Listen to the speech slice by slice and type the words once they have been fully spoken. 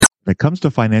When it comes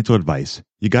to financial advice,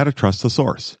 you got to trust the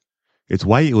source. It's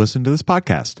why you listen to this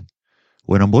podcast.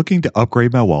 When I'm looking to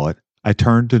upgrade my wallet, I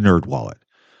turn to NerdWallet.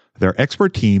 Their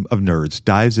expert team of nerds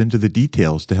dives into the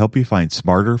details to help you find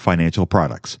smarter financial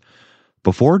products.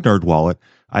 Before NerdWallet,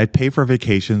 I'd pay for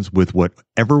vacations with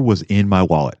whatever was in my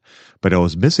wallet, but I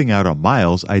was missing out on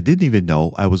miles I didn't even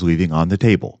know I was leaving on the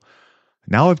table.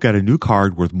 Now I've got a new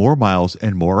card worth more miles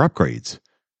and more upgrades.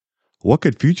 What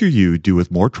could future you do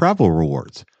with more travel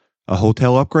rewards? A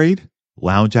hotel upgrade?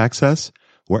 Lounge access?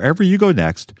 Wherever you go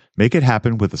next, make it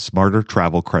happen with a smarter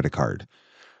travel credit card.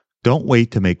 Don't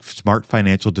wait to make smart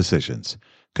financial decisions.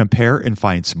 Compare and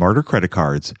find smarter credit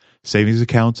cards, savings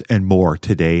accounts, and more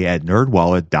today at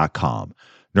nerdwallet.com.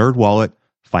 NerdWallet,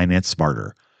 finance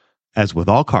smarter. As with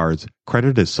all cards,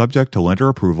 credit is subject to lender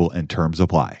approval and terms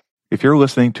apply. If you're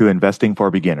listening to Investing for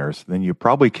Beginners, then you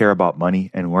probably care about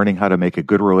money and learning how to make a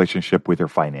good relationship with your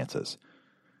finances.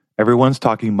 Everyone's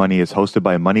Talking Money is hosted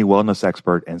by money wellness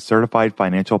expert and certified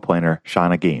financial planner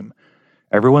Shauna Game.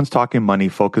 Everyone's Talking Money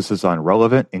focuses on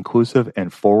relevant, inclusive,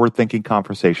 and forward-thinking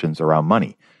conversations around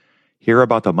money. Hear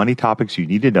about the money topics you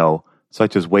need to know,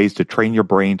 such as ways to train your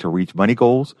brain to reach money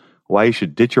goals, why you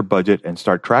should ditch your budget and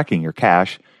start tracking your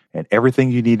cash, and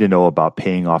everything you need to know about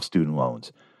paying off student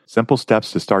loans. Simple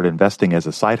steps to start investing as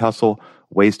a side hustle,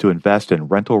 ways to invest in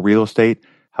rental real estate,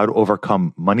 how to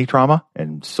overcome money trauma,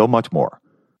 and so much more.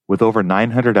 With over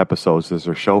 900 episodes, there's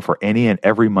a show for any and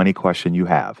every money question you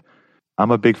have.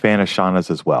 I'm a big fan of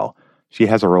Shauna's as well. She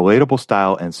has a relatable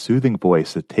style and soothing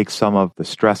voice that takes some of the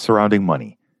stress surrounding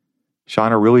money.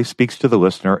 Shauna really speaks to the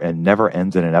listener and never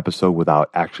ends in an episode without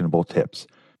actionable tips.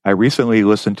 I recently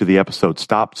listened to the episode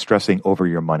Stop Stressing Over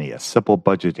Your Money, a simple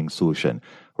budgeting solution,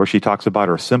 where she talks about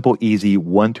her simple, easy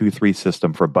 1-2-3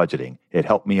 system for budgeting. It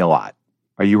helped me a lot.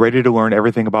 Are you ready to learn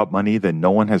everything about money that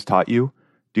no one has taught you?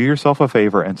 Do yourself a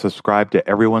favor and subscribe to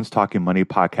Everyone's Talking Money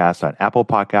podcast on Apple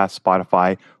Podcasts,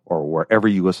 Spotify, or wherever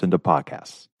you listen to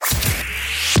podcasts.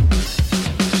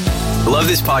 Love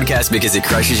this podcast because it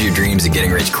crushes your dreams of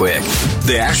getting rich quick.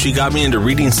 They actually got me into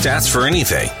reading stats for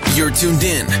anything. You're tuned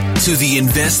in to the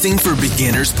Investing for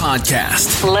Beginners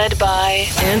podcast. Led by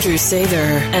Andrew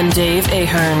Sather and Dave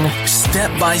Ahern.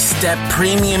 Step-by-step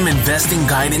premium investing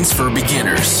guidance for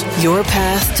beginners. Your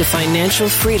path to financial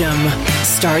freedom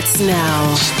starts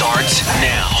now. Starts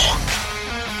now.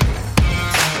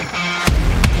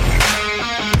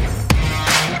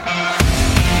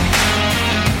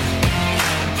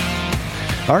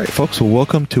 All right, folks. Well,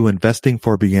 welcome to Investing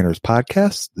for Beginners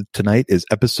podcast. Tonight is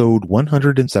episode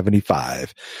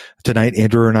 175. Tonight,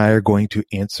 Andrew and I are going to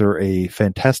answer a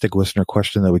fantastic listener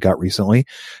question that we got recently.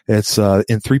 It's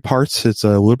in 3 parts. It's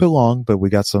a little bit long, but we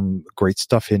got some great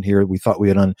stuff in here we thought we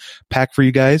would unpack for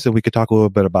you guys, and we could talk a little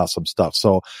bit about some stuff.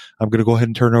 So I'm going to go ahead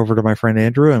and turn it over to my friend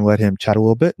Andrew and let him chat a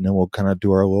little bit, and then we'll kind of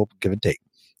do our little give and take.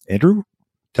 Andrew,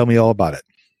 tell me all about it.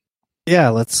 Yeah,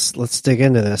 let's dig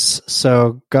into this.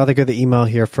 So got a good email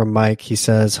here from Mike. He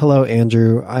says, "Hello,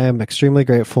 Andrew. I am extremely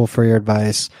grateful for your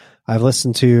advice. I've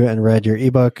listened to and read your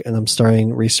ebook, and I'm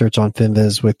starting research on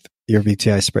FinViz with your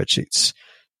VTI spreadsheets."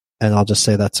 And I'll just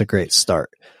say that's a great start.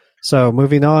 So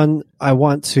moving on, I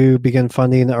want to begin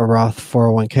funding a Roth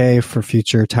 401k for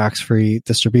future tax-free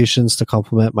distributions to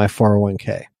complement my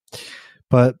 401k.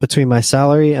 But between my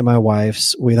salary and my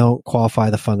wife's, we don't qualify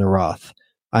to fund a Roth.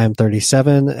 I am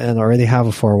 37 and already have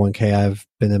a 401k I've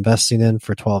been investing in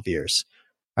for 12 years.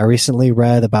 I recently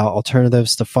read about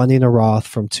alternatives to funding a Roth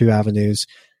from 2 avenues,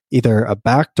 either a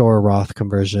backdoor Roth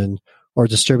conversion or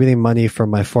distributing money from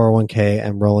my 401k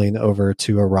and rolling over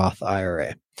to a Roth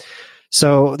IRA.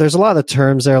 So there's a lot of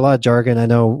terms there, a lot of jargon. I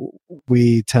know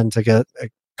we tend to get a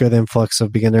good influx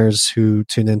of beginners who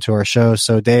tune into our show.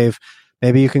 So Dave,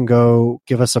 maybe you can go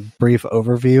give us a brief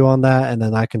overview on that, and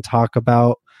then I can talk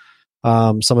about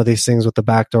some of these things with the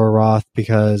backdoor Roth,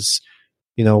 because,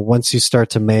 you know, once you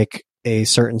start to make a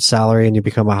certain salary and you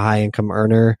become a high income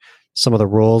earner, some of the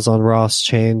rules on Roths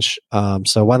change.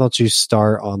 So why don't you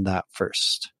start on that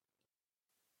first?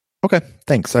 Okay,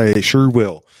 thanks. I sure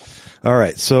will. All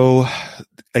right. So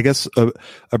I guess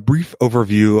a brief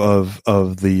overview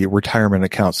of the retirement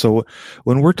account. So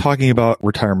when we're talking about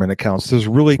retirement accounts, there's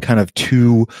really kind of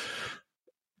 2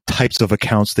 types of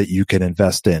accounts that you can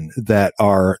invest in that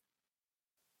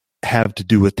have to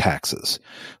do with taxes.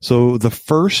 So the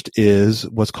first is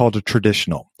what's called a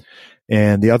traditional,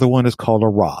 and the other one is called a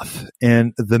Roth.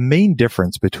 And the main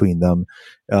difference between them,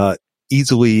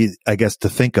 easily, I guess, to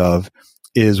think of,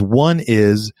 is one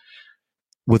is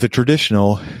with a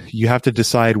traditional, you have to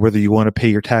decide whether you want to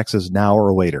pay your taxes now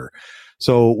or later.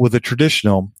 So with a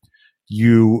traditional,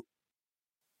 you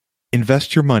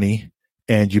invest your money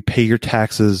and you pay your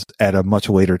taxes at a much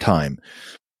later time,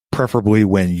 preferably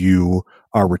when you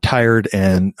are retired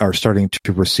and are starting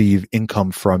to receive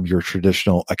income from your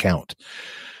traditional account.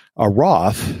 A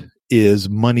Roth is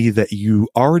money that you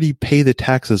already pay the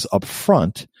taxes up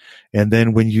front, and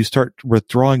then when you start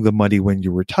withdrawing the money when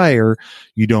you retire,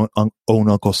 you don't owe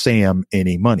Uncle Sam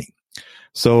any money.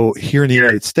 So here in the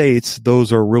United States,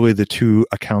 those are really the two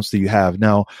accounts that you have.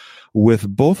 Now, with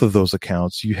both of those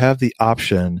accounts, you have the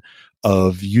option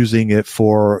of using it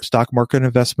for stock market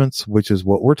investments, which is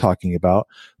what we're talking about,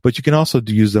 but you can also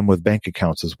use them with bank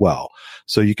accounts as well.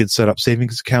 So you can set up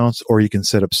savings accounts, or you can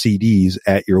set up CDs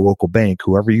at your local bank,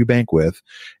 whoever you bank with,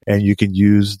 and you can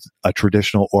use a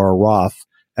traditional or a Roth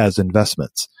as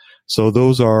investments. So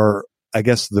those are, I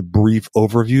guess, the brief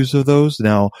overviews of those.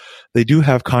 Now, they do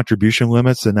have contribution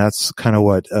limits, and that's kind of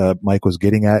what Mike was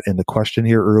getting at in the question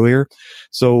here earlier.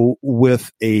 So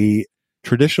with a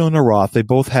traditional and a Roth, they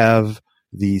both have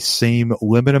the same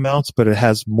limit amounts, but it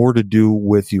has more to do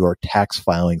with your tax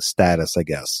filing status, I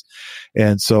guess.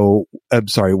 And so, I'm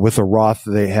sorry, with a Roth,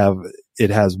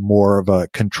 it has more of a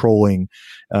controlling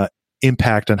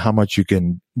impact on how much you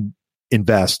can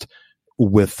invest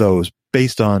with those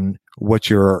based on what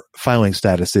your filing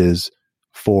status is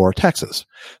for taxes.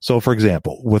 So, for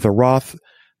example, with a Roth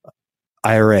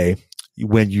IRA,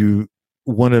 when you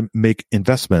want to make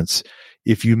investments,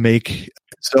 getting back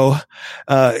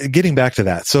to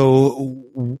that. So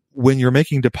when you're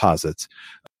making deposits,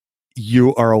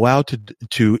 you are allowed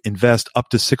to invest up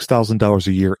to $6,000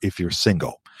 a year if you're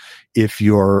single. If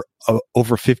you're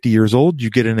over 50 years old, you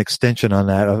get an extension on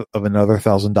that of another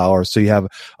 $1,000. So you have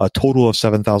a total of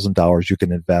 $7,000 you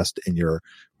can invest in your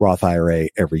Roth IRA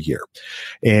every year.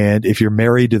 And if you're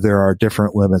married, there are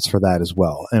different limits for that as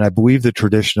well. And I believe the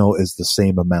traditional is the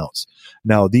same amounts.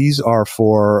 Now, these are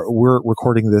we're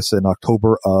recording this in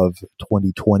October of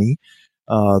 2020.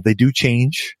 They do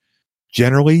change.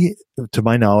 Generally, to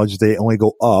my knowledge, they only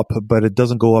go up, but it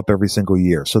doesn't go up every single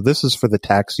year. So this is for the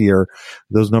tax year.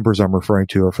 Those numbers I'm referring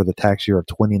to are for the tax year of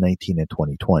 2019 and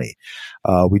 2020.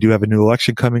 We do have a new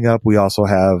election coming up. We also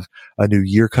have a new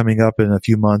year coming up in a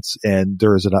few months, and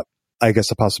there is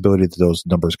a possibility that those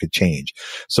numbers could change.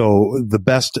 So the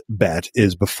best bet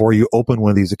is, before you open one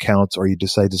of these accounts or you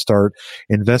decide to start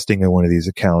investing in one of these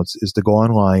accounts, is to go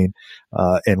online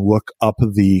and look up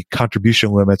the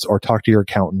contribution limits, or talk to your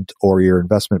accountant or your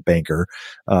investment banker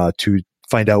to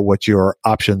find out what your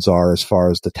options are as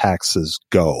far as the taxes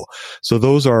go. So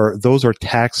those are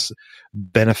tax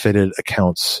benefited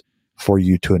accounts for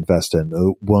you to invest in.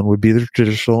 One would be the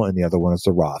traditional, and the other one is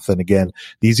the Roth. And again,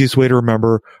 the easiest way to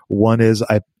remember, one is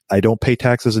I don't pay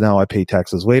taxes now, I pay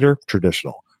taxes later.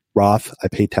 Traditional. Roth, I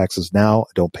pay taxes now,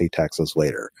 I don't pay taxes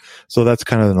later. So that's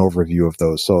kind of an overview of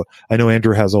those. So I know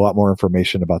Andrew has a lot more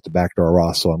information about the backdoor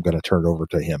Roth, so I'm going to turn it over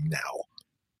to him now.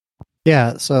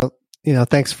 Yeah. So,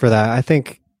 thanks for that. I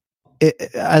think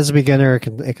as a beginner,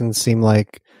 it can seem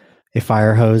like a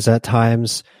fire hose at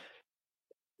times.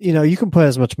 You can put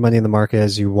as much money in the market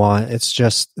as you want. It's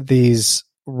just these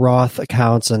Roth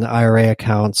accounts and IRA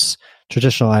accounts,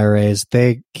 traditional IRAs,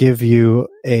 they give you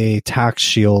a tax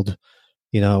shield,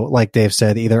 like Dave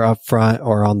said, either up front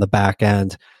or on the back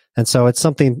end. And so it's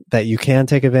something that you can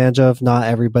take advantage of. Not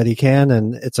everybody can,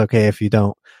 and it's okay if you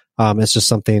don't. It's just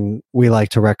something we like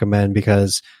to recommend,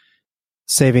 because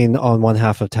saving on one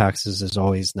half of taxes is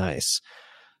always nice.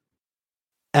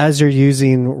 As you're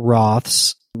using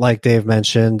Roths, like Dave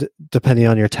mentioned, depending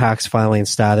on your tax filing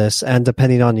status and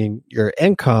depending on your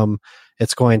income,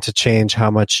 it's going to change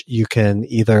how much you can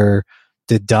either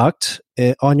deduct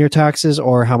on your taxes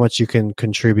or how much you can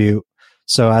contribute.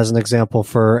 So as an example,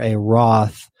 for a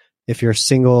Roth, if you're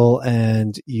single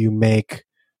and you make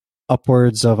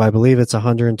upwards of, I believe it's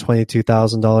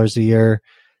 $122,000 a year,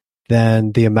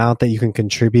 then the amount that you can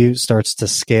contribute starts to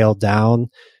scale down.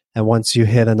 And once you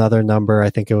hit another number,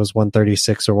 I think it was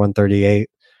 $136,000 or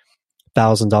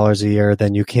 $138,000 a year,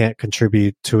 then you can't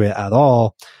contribute to it at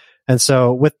all. And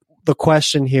so with the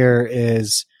question here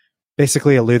is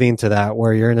basically alluding to that,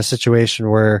 where you're in a situation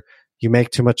where you make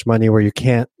too much money where you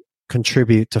can't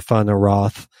contribute to fund a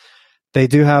Roth. They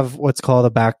do have what's called a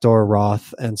backdoor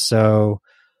Roth. And so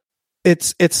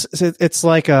it's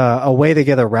like a way to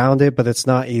get around it, but it's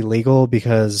not illegal,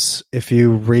 because if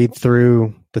you read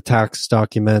through the tax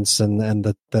documents and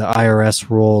the IRS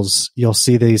rules, you'll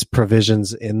see these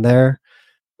provisions in there.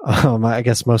 I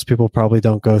guess most people probably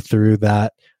don't go through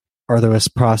that arduous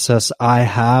process. I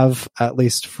have, at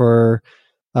least for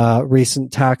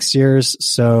recent tax years.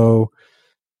 So,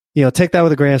 take that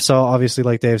with a grain of salt. Obviously,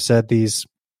 like Dave said, these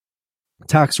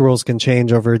tax rules can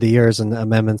change over the years and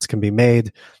amendments can be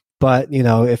made. But,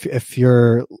 if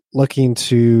you're looking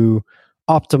to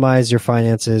optimize your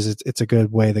finances, it's a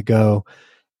good way to go.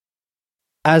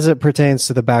 As it pertains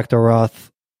to the backdoor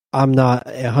Roth, I'm not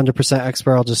 100%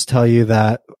 expert. I'll just tell you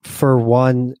that, for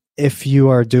one, if you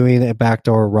are doing a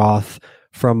backdoor Roth,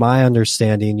 from my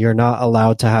understanding, you're not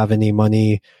allowed to have any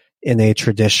money in a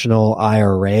traditional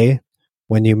IRA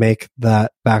when you make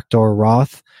that backdoor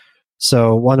Roth.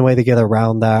 So one way to get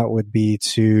around that would be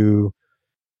to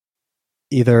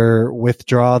either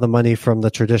withdraw the money from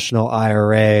the traditional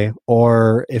IRA,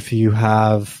 or if you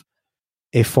have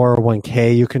a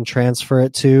 401k you can transfer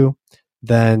it to,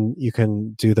 then you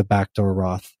can do the backdoor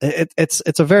Roth.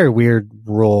 It's a very weird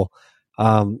rule.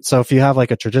 So if you have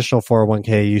like a traditional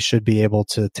 401k, you should be able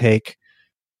to take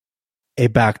a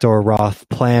backdoor Roth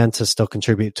plan to still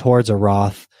contribute towards a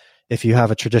Roth. If you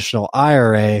have a traditional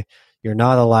IRA, you're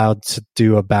not allowed to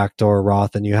do a backdoor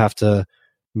Roth, and you have to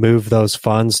move those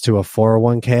funds to a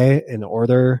 401k in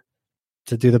order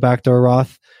to do the backdoor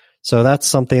Roth. So that's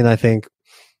something I think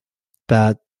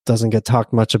that doesn't get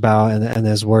talked much about, and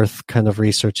is worth kind of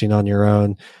researching on your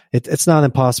own. It's not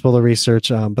impossible to research,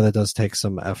 but it does take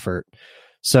some effort.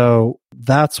 So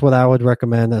that's what I would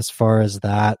recommend as far as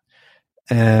that.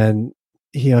 And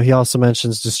he also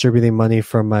mentions distributing money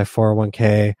from my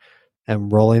 401k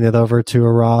and rolling it over to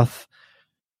a Roth.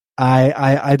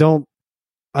 I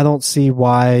don't see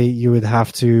why you would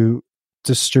have to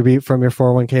distribute from your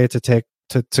 401k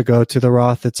to go to the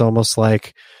Roth. It's almost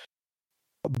like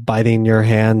biting your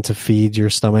hand to feed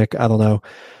your stomach. I don't know.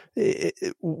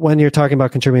 When you're talking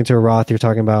about contributing to a Roth, you're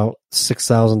talking about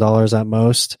 $6,000 at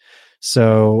most.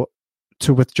 So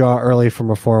to withdraw early from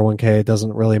a 401k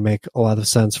doesn't really make a lot of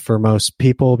sense for most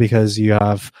people, because you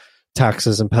have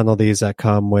taxes and penalties that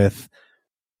come with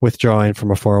withdrawing from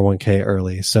a 401k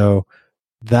early. So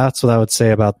that's what I would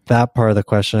say about that part of the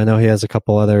question. I know he has a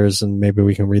couple others, and maybe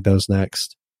we can read those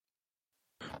next.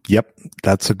 Yep,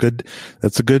 those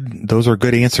are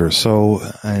good answers. So,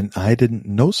 and I didn't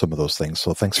know some of those things,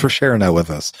 so thanks for sharing that with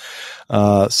us.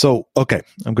 Okay,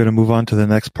 I'm going to move on to the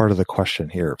next part of the question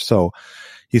here. So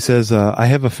he says, I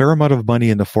have a fair amount of money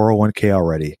in the 401k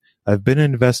already. I've been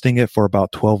investing it for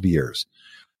about 12 years.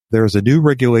 There is a new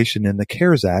regulation in the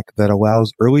CARES Act that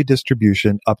allows early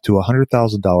distribution up to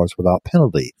 $100,000 without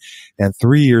penalty and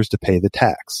 3 years to pay the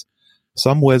tax.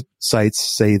 Some websites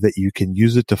say that you can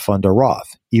use it to fund a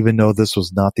Roth, even though this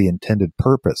was not the intended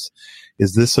purpose.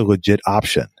 Is this a legit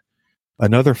option?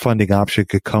 Another funding option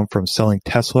could come from selling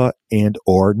Tesla and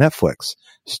or Netflix,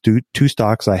 two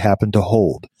stocks I happen to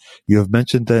hold. You have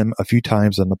mentioned them a few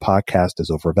times on the podcast as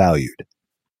overvalued.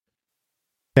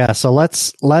 Yeah, so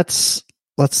let's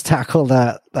tackle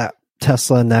that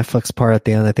Tesla and Netflix part at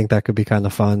the end. I think that could be kind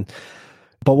of fun.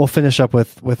 But we'll finish up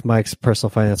with Mike's personal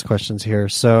finance questions here.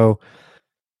 So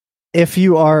if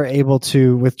you are able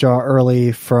to withdraw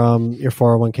early from your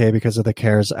 401k because of the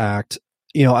CARES Act,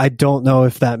 I don't know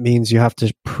if that means you have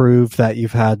to prove that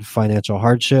you've had financial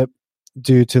hardship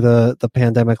due to the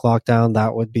pandemic lockdown.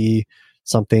 That would be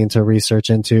something to research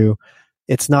into.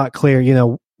 It's not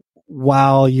clear,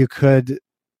 while you could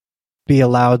be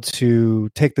allowed to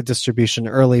take the distribution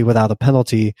early without a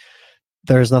penalty,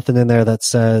 there's nothing in there that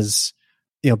says,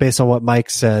 based on what Mike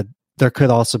said, there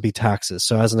could also be taxes.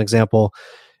 So as an example,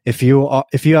 if you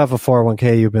have a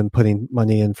 401k, you've been putting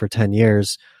money in for 10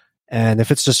 years, and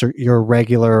if it's just your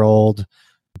regular old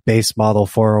base model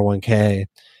 401k,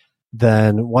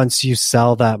 then once you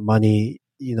sell that money,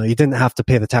 you didn't have to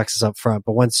pay the taxes up front,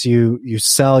 but once you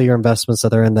sell your investments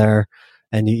that are in there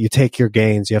and you take your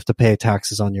gains, you have to pay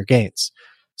taxes on your gains.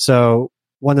 So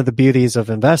one of the beauties of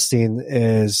investing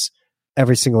is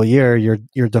every single year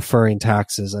you're deferring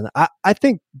taxes. And I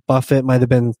think Buffett might have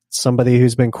been somebody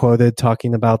who's been quoted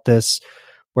talking about this,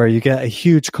 where you get a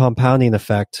huge compounding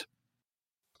effect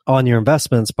on your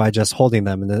investments by just holding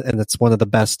them. And it's one of the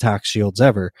best tax shields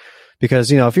ever.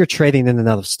 Because, if you're trading in and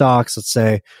out of stocks, let's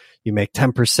say you make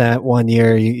 10% one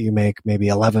year, you make maybe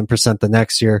 11% the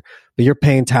next year, but you're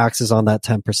paying taxes on that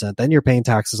 10%. Then you're paying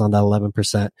taxes on that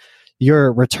 11%.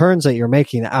 Your returns that you're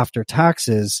making after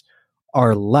taxes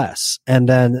are less. And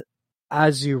then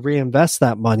as you reinvest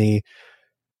that money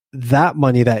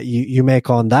that you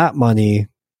make on that money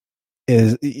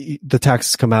is the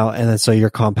taxes come out, and then so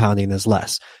your compounding is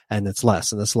less, and it's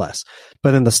less, and it's less.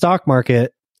 But in the stock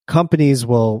market, companies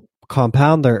will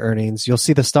compound their earnings. You'll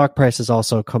see the stock prices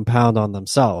also compound on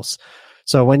themselves.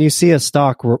 So when you see a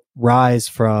stock rise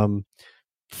from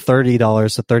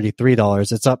 $30 to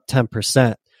 $33, it's up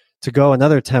 10%. To go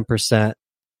another 10%,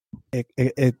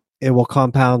 it will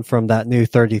compound from that new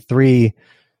 $33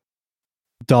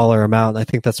 amount. I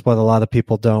think that's what a lot of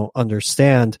people don't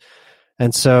understand.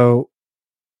 And so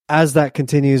as that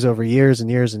continues over years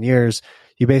and years and years,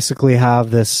 you basically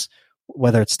have this,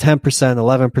 whether it's 10%,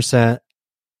 11%,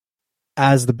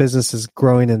 as the business is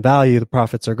growing in value, the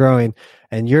profits are growing,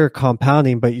 and you're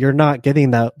compounding, but you're not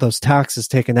getting those taxes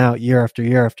taken out year after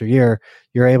year after year.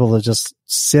 You're able to just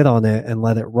sit on it and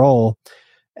let it roll.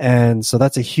 And so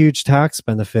that's a huge tax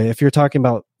benefit. If you're talking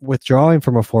about withdrawing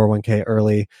from a 401k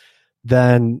early,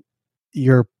 then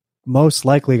you're most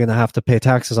likely going to have to pay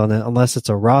taxes on it unless it's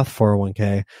a Roth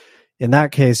 401k. In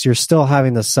that case, you're still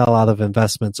having to sell out of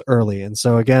investments early. And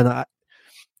so again,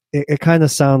 it kind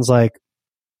of sounds like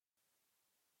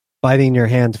biting your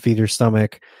hand to feed your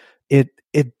stomach.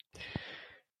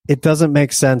 It doesn't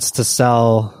make sense to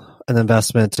sell an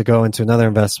investment to go into another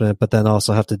investment, but then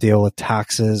also have to deal with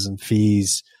taxes and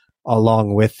fees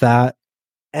along with that,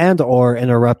 and or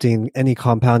interrupting any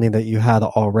compounding that you had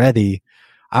already.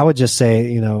 I would just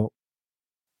say,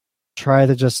 try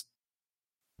to just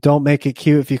don't make it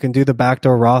cute. If you can do the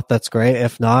backdoor Roth, that's great.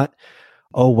 If not,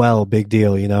 oh well, big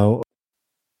deal.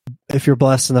 If you're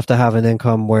blessed enough to have an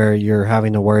income where you're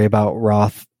having to worry about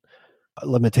Roth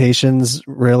limitations,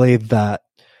 really that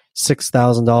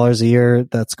 $6,000 a year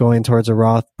that's going towards a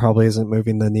Roth probably isn't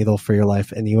moving the needle for your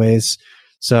life anyways.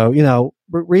 So,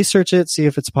 research it, see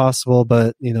if it's possible,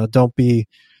 but, don't be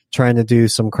trying to do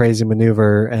some crazy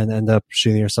maneuver and end up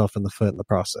shooting yourself in the foot in the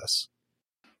process.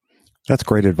 That's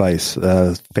great advice.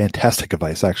 Fantastic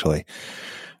advice, actually.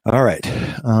 All right.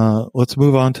 Let's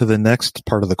move on to the next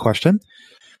part of the question.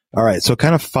 All right. So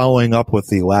kind of following up with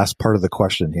the last part of the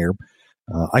question here.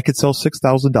 I could sell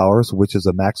 $6,000, which is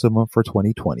a maximum for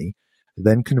 2020,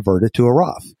 then convert it to a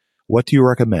Roth. What do you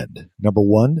recommend? Number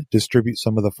one, distribute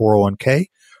some of the 401k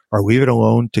or leave it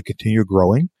alone to continue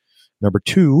growing. Number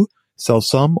two, sell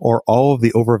some or all of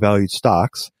the overvalued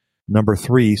stocks. Number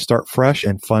three, start fresh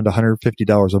and fund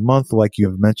 $150 a month like you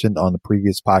have mentioned on the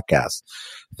previous podcast.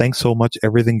 Thanks so much,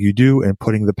 everything you do and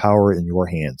putting the power in your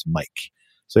hands, Mike.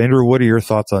 So Andrew, what are your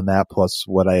thoughts on that, plus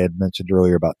what I had mentioned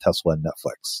earlier about Tesla and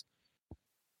Netflix?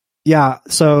 Yeah,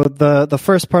 so the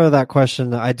first part of that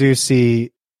question, I do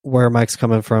see where Mike's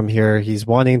coming from here. He's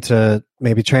wanting to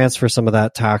maybe transfer some of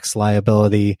that tax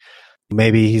liability.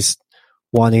 Maybe he's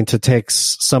wanting to take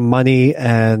some money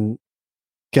and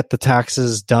get the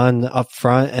taxes done up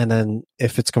front, and then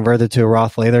if it's converted to a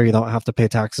Roth later, you don't have to pay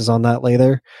taxes on that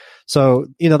later. So,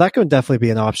 that could definitely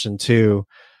be an option too.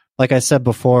 Like I said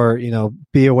before,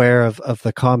 be aware of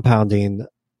the compounding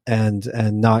and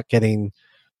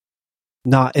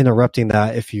not interrupting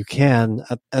that if you can.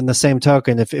 And the same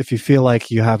token, if you feel like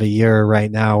you have a year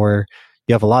right now where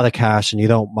you have a lot of cash and you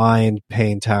don't mind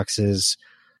paying taxes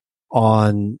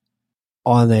on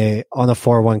a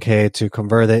 401k to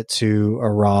convert it to a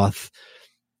Roth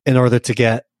in order to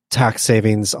get tax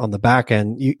savings on the back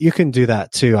end, you can do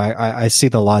that too. I see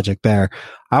the logic there.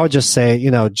 I would just say,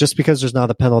 just because there's not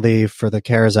a penalty for the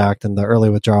CARES Act and the early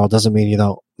withdrawal doesn't mean you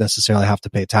don't necessarily have to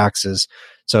pay taxes.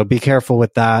 So be careful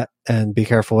with that, and be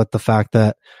careful with the fact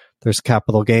that there's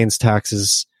capital gains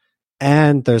taxes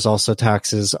and there's also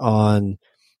taxes on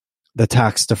the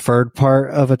tax deferred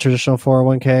part of a traditional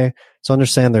 401k. So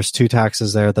understand there's two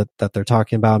taxes there that they're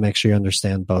talking about. Make sure you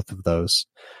understand both of those.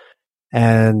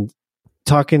 And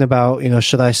talking about,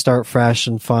 should I start fresh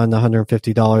and fund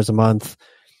 $150 a month?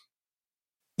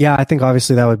 Yeah, I think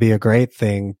obviously that would be a great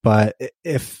thing. But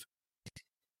if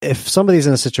somebody's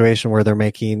in a situation where they're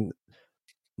making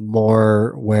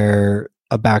more, where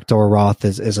a backdoor Roth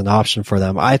is an option for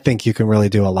them, I think you can really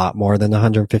do a lot more than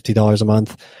 $150 a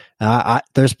month.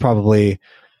 There's probably,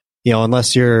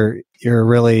 unless you're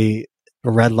really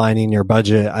redlining your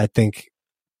budget, I think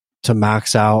to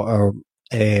max out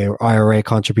a IRA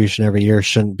contribution every year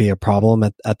shouldn't be a problem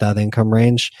at that income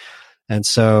range. And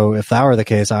so if that were the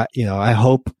case, I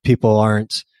hope people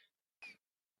aren't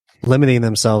limiting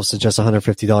themselves to just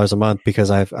 $150 a month,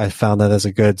 because I found that as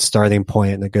a good starting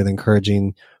point and a good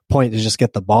encouraging point to just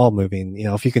get the ball moving.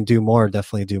 If you can do more,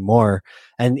 definitely do more.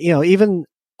 And, even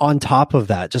on top of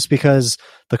that, just because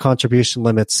the contribution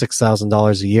limit's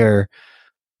 $6,000 a year,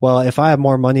 well, if I have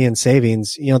more money in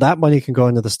savings, that money can go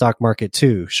into the stock market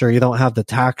too. Sure, you don't have the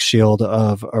tax shield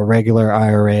of a regular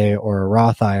IRA or a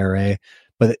Roth IRA,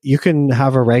 but you can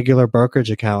have a regular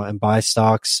brokerage account and buy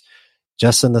stocks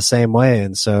just in the same way.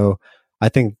 And so I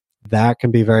think that can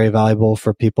be very valuable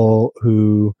for people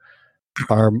who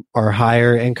are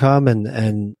higher income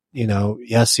and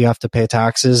yes, you have to pay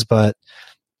taxes, but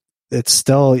it's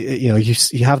still,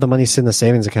 you have the money sitting in the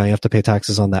savings account, you have to pay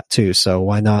taxes on that too. So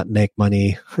why not make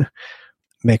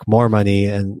more money?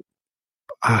 And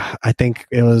I think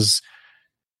it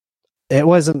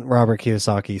wasn't Robert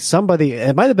Kiyosaki. Somebody,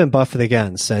 it might have been Buffett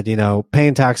again, said,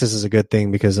 paying taxes is a good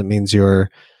thing because it means you're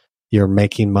you're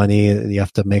making money. You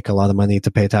have to make a lot of money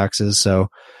to pay taxes. So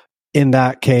in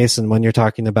that case, and when you're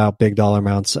talking about big dollar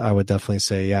amounts, I would definitely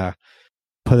say, yeah,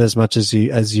 put as much as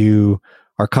you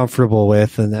are comfortable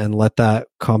with and let that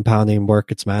compounding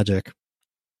work its magic.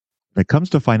 When it comes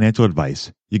to financial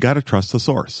advice, you got to trust the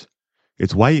source.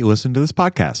 It's why you listen to this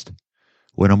podcast.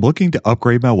 When I'm looking to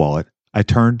upgrade my wallet, I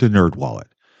turn to NerdWallet.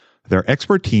 Their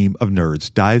expert team of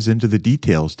nerds dives into the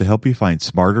details to help you find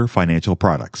smarter financial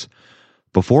products.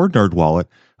 Before NerdWallet,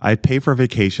 I'd pay for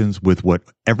vacations with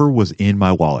whatever was in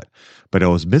my wallet, but I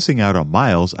was missing out on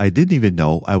miles I didn't even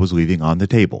know I was leaving on the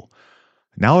table.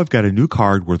 Now I've got a new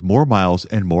card with more miles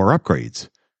and more upgrades.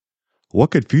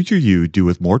 What could future you do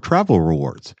with more travel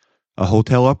rewards? A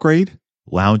hotel upgrade?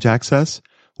 Lounge access?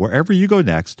 Wherever you go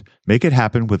next, make it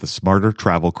happen with a smarter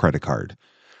travel credit card.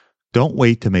 Don't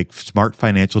wait to make smart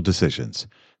financial decisions.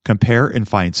 Compare and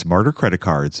find smarter credit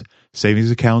cards,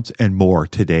 savings accounts, and more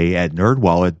today at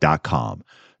nerdwallet.com.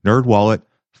 NerdWallet,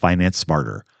 finance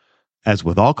smarter. As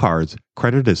with all cards,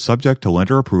 credit is subject to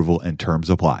lender approval and terms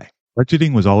apply.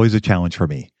 Budgeting was always a challenge for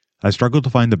me. I struggled to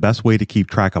find the best way to keep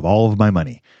track of all of my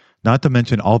money, not to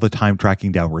mention all the time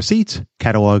tracking down receipts,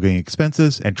 cataloging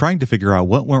expenses, and trying to figure out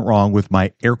what went wrong with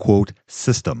my air quote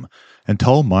system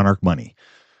until Monarch Money.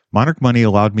 Monarch Money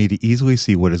allowed me to easily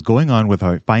see what is going on with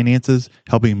my finances,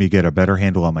 helping me get a better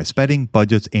handle on my spending,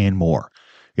 budgets, and more.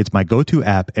 It's my go-to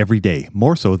app every day,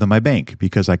 more so than my bank,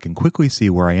 because I can quickly see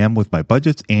where I am with my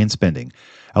budgets and spending,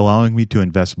 allowing me to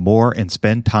invest more and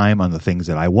spend time on the things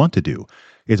that I want to do.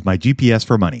 It's my GPS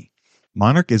for money.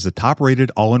 Monarch is the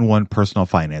top-rated all-in-one personal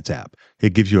finance app.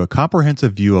 It gives you a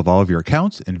comprehensive view of all of your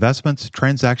accounts, investments,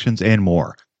 transactions, and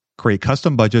more. Create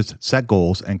custom budgets, set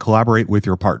goals, and collaborate with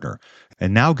your partner.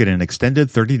 And now get an extended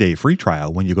 30-day free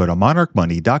trial when you go to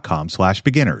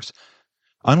monarchmoney.com/beginners.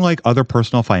 Unlike other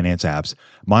personal finance apps,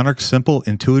 Monarch's simple,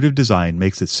 intuitive design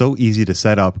makes it so easy to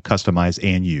set up, customize,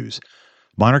 and use.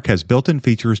 Monarch has built-in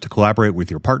features to collaborate with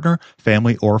your partner,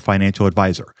 family, or financial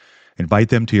advisor. Invite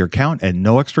them to your account at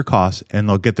no extra cost, and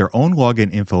they'll get their own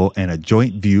login info and a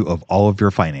joint view of all of your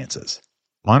finances.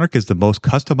 Monarch is the most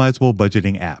customizable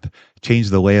budgeting app. Change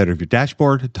the layout of your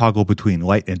dashboard, toggle between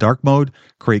light and dark mode,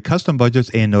 create custom budgets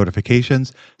and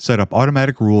notifications, set up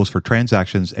automatic rules for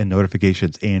transactions and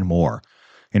notifications, and more.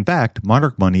 In fact,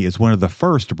 Monarch Money is one of the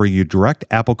first to bring you direct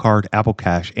Apple Card, Apple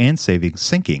Cash, and savings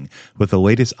syncing with the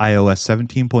latest iOS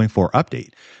 17.4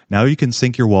 update. Now you can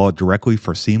sync your wallet directly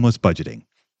for seamless budgeting.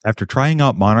 After trying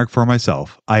out Monarch for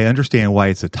myself, I understand why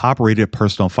it's a top-rated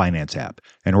personal finance app.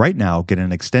 And right now, get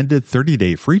an extended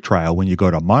 30-day free trial when you go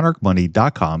to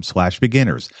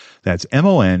monarchmoney.com/beginners. That's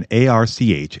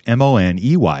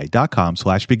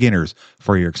monarchmoney.com/beginners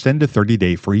for your extended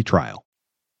 30-day free trial.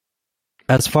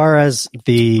 As far as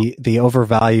the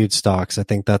overvalued stocks, I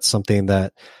think that's something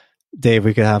that, Dave,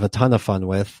 we could have a ton of fun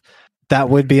with. That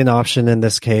would be an option in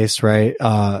this case, right?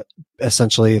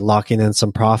 Essentially locking in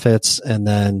some profits and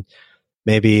then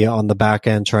maybe on the back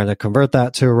end trying to convert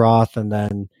that to Roth and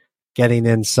then getting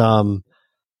in some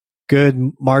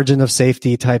good margin of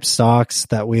safety type stocks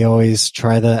that we always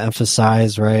try to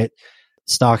emphasize, right?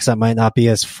 Stocks that might not be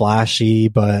as flashy,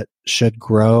 but should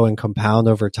grow and compound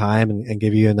over time and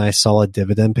give you a nice solid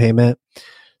dividend payment.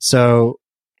 So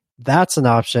that's an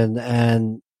option.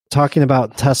 And talking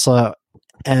about Tesla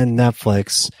and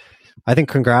Netflix, I think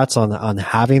congrats on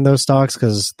having those stocks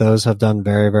because those have done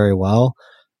very, very well.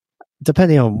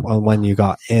 Depending on when you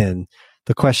got in,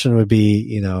 the question would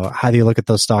be, how do you look at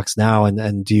those stocks now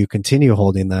and do you continue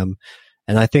holding them?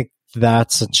 And I think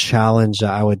that's a challenge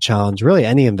that I would challenge really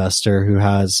any investor who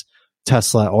has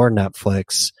Tesla or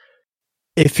Netflix.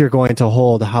 If you're going to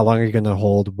hold, how long are you going to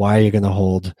hold? Why are you going to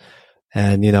hold?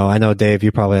 And, I know, Dave,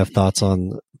 you probably have thoughts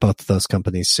on both of those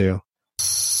companies too.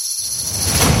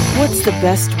 What's the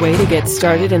best way to get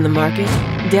started in the market?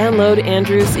 Download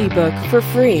Andrew's ebook for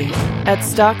free at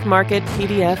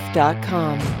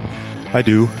stockmarketpdf.com. I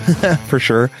do, for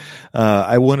sure.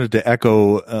 I wanted to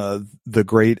echo the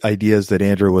great ideas that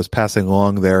Andrew was passing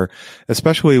along there,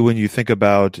 especially when you think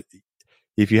about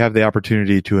if you have the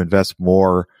opportunity to invest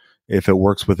more, if it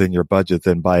works within your budget,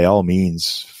 then by all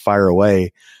means, fire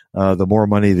away. The more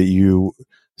money that you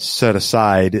set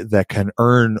aside that can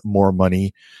earn more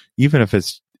money, even if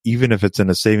it's in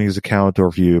a savings account or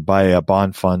if you buy a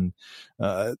bond fund,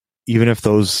 even if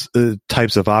those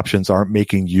types of options aren't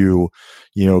making you,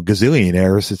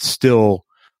 gazillionaires, it's still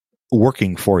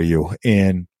working for you.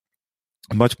 And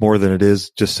much more than it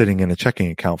is just sitting in a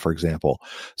checking account, for example.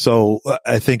 So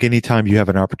I think anytime you have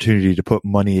an opportunity to put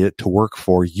money to work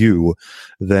for you,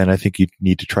 then I think you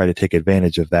need to try to take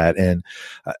advantage of that. And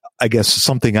I guess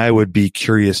something I would be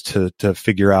curious to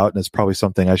figure out, and it's probably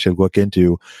something I should look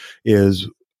into, is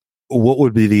what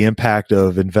would be the impact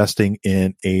of investing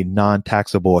in a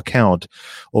non-taxable account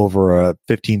over a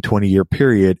 15, 20-year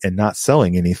period and not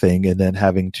selling anything, and then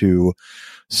having to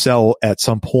sell at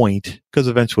some point, because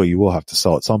eventually you will have to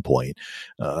sell at some point,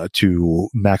 to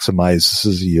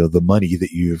maximize, the money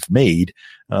that you've made,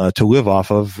 to live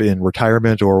off of in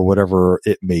retirement or whatever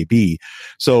it may be.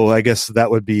 So I guess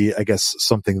that would be,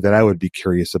 something that I would be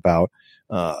curious about,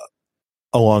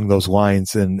 along those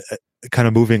lines. And kind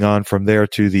of moving on from there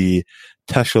to the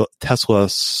Tesla /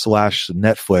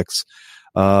 Netflix,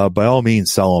 by all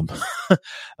means, sell them.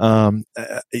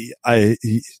 I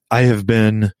have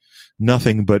been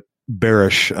nothing but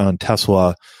bearish on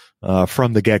Tesla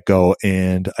from the get-go,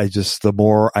 and the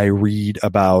more I read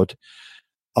about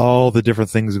all the different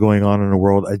things going on in the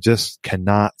world, I just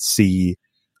cannot see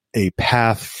a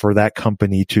path for that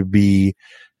company to be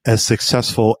as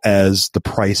successful as the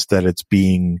price that it's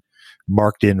being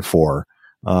marked in for.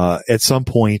 At some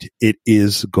point, it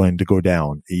is going to go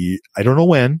down. I don't know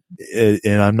when,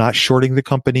 and I'm not shorting the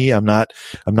company. I'm not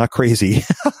crazy,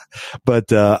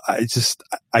 but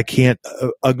I can't.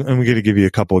 I'm going to give you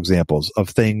a couple examples of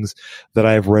things that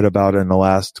I've read about in the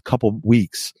last couple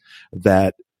weeks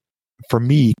that, for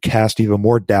me, cast even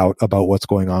more doubt about what's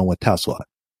going on with Tesla.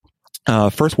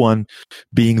 First one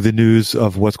being the news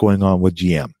of what's going on with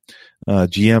GM.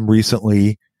 GM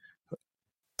recently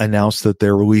announced that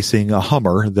they're releasing a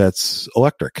Hummer that's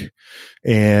electric,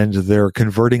 and they're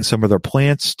converting some of their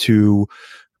plants to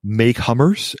make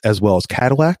Hummers as well as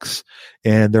Cadillacs,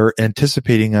 and they're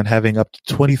anticipating on having up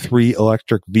to 23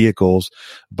 electric vehicles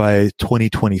by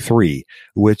 2023,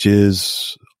 which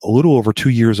is a little over 2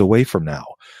 years away from now.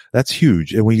 That's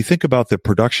huge. And when you think about the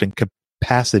production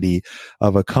capacity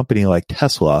of a company like of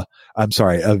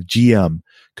GM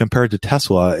compared to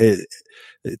Tesla,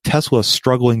 Tesla's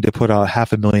struggling to put out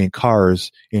 500,000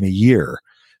 cars in a year.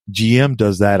 GM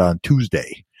does that on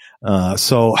Tuesday.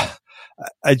 So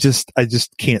I just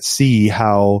can't see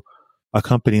how a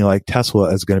company like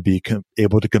Tesla is going to be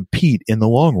able to compete in the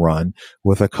long run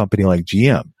with a company like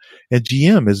GM. And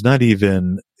GM is not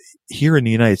even here in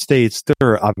the United States.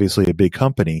 They're obviously a big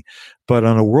company, but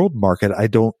on a world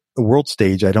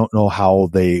stage, I don't know how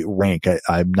they rank.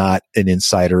 I'm not an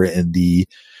insider in the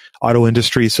auto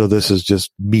industry, so this is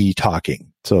just me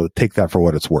talking. So take that for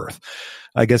what it's worth.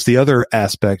 I guess the other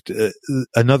aspect,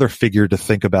 another figure to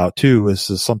think about too, is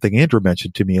something Andrew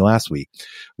mentioned to me last week,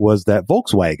 was that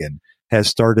Volkswagen has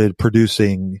started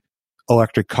producing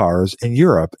electric cars in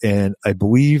Europe. And I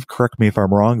believe, correct me if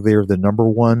I'm wrong, they're the number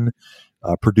one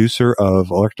producer of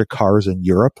electric cars in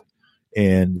Europe.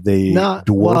 And they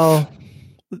dwarf...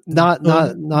 Not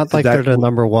like they're the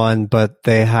number one, but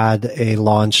they had a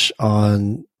launch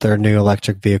on their new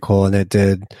electric vehicle, and it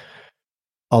did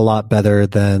a lot better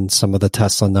than some of the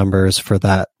Tesla numbers for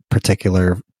that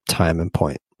particular time and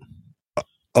point.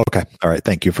 Okay. All right.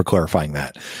 Thank you for clarifying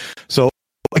that. So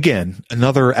again,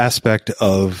 another aspect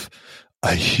of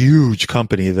a huge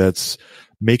company that's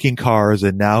making cars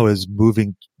and now is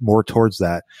moving more towards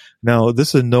that. Now,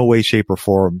 this in no way, shape, or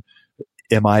form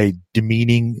am I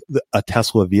demeaning a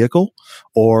Tesla vehicle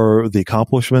or the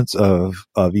accomplishments of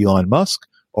Elon Musk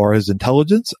or his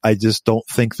intelligence. I just don't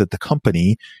think that the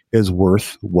company is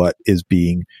worth what is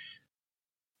being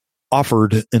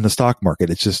offered in the stock market.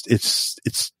 It's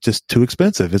just too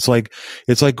expensive. It's like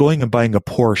going and buying a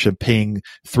Porsche and paying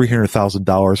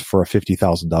 $300,000 for a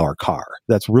 $50,000 car.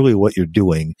 That's really what you're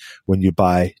doing when you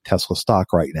buy Tesla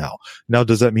stock right now. Now,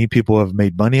 does that mean people have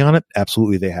made money on it?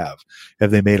 Absolutely they have.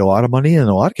 Have they made a lot of money? In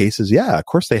a lot of cases, yeah, of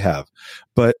course they have.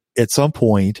 But at some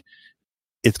point,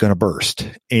 it's going to burst.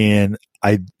 And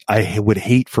I would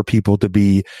hate for people to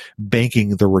be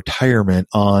banking their retirement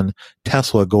on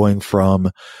Tesla going from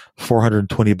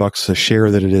 $420 a share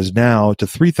that it is now to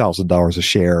 $3,000 a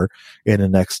share in the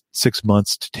next 6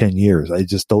 months to 10 years. I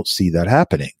just don't see that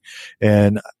happening.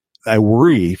 And I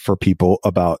worry for people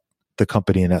about the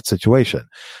company in that situation.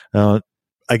 I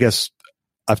guess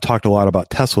I've talked a lot about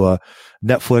Tesla.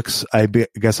 Netflix, I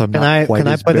guess I'm not quite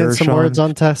as bearish on. Can I put in some words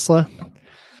on Tesla?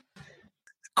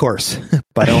 Of course,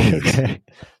 by all means. Okay.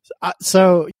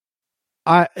 So,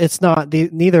 it's not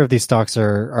neither of these stocks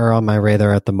are on my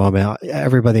radar at the moment.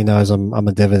 Everybody knows I'm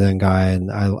a dividend guy, and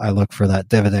I look for that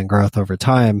dividend growth over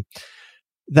time.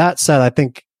 That said, I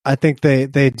think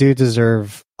they do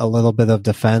deserve a little bit of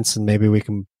defense, and maybe we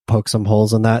can poke some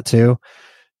holes in that too.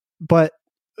 But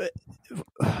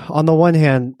on the one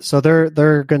hand, so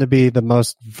they're going to be the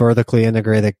most vertically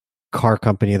integrated car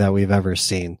company that we've ever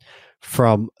seen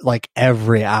from like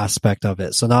every aspect of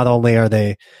it. So not only are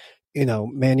they,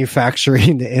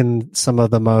 manufacturing in some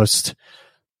of the most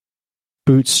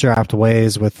bootstrapped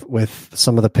ways with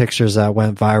some of the pictures that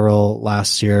went viral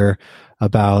last year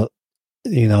about,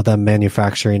 them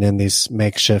manufacturing in these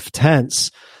makeshift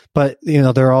tents, but,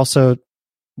 they're also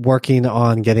working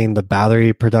on getting the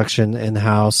battery production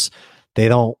in-house. They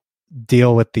don't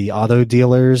deal with the auto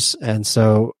dealers. And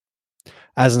so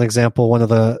as an example, one of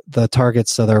the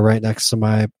targets that are right next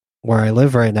to where I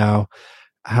live right now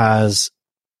has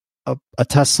a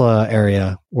Tesla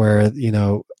area where,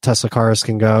 Tesla cars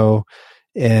can go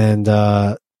and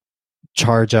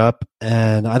charge up.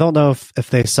 And I don't know if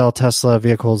they sell Tesla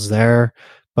vehicles there,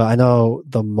 but I know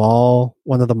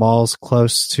one of the malls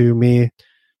close to me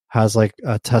has like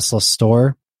a Tesla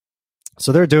store.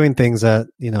 So they're doing things that,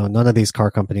 none of these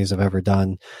car companies have ever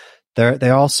done.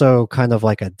 They're also kind of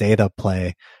like a data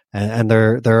play, and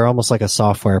they're almost like a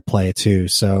software play too.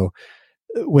 So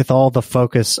with all the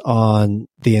focus on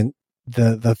the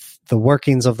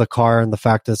workings of the car and the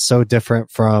fact that it's so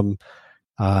different from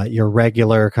your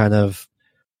regular kind of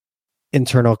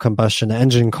internal combustion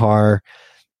engine car,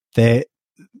 the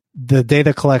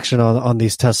data collection on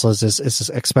these Teslas is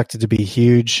expected to be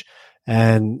huge.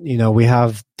 And, we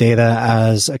have data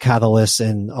as a catalyst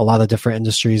in a lot of different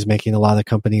industries, making a lot of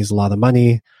companies a lot of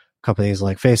money. Companies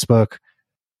like Facebook,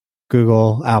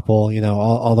 Google, Apple,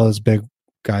 all those big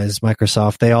guys,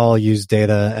 Microsoft, they all use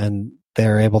data and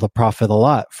they're able to profit a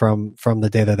lot from the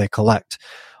data they collect.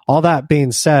 All that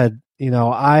being said,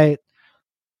 this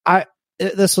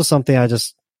was something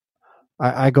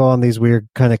I go on these weird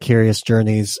kind of curious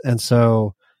journeys. And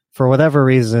so for whatever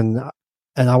reason,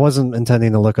 and I wasn't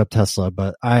intending to look up Tesla,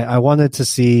 but I wanted to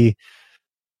see,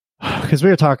 because we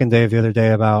were talking, Dave, the other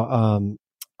day about,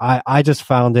 I just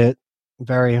found it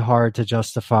very hard to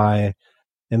justify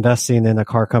investing in a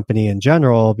car company in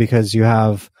general, because you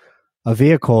have a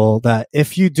vehicle that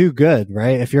if you do good,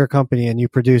 right? If you're a company and you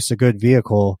produce a good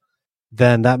vehicle,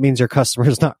 then that means your customer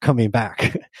is not coming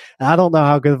back. And I don't know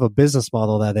how good of a business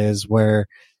model that is, where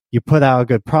you put out a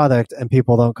good product and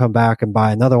people don't come back and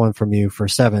buy another one from you for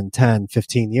 7, 10,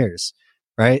 15 years,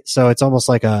 right? So it's almost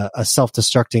like a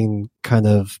self-destructing kind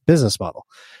of business model.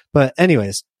 But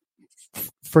anyways,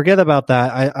 forget about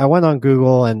that. I went on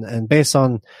Google and based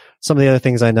on some of the other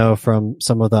things I know from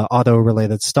some of the auto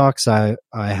related stocks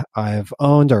I've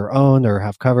owned or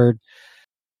have covered,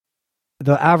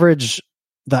 the average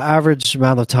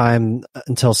amount of time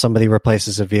until somebody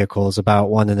replaces a vehicle is about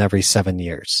 1 in every 7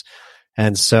 years.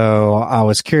 And so I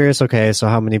was curious, okay, so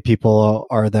how many people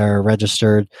are there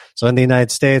registered? So in the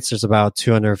United States, there's about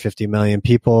 250 million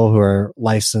people who are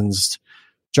licensed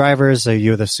drivers, so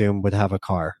you would assume would have a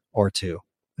car or two.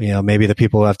 Maybe the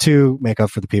people who have two make up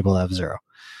for the people who have zero.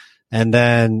 And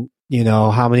then,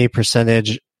 how many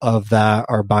percentage of that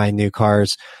are buying new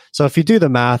cars? So if you do the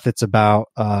math, it's about,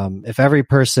 if every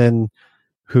person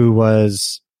who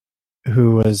was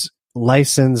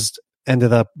licensed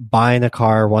ended up buying a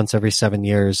car once every 7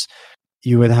 years,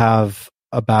 you would have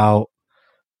about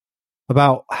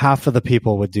half of the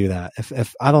people would do that.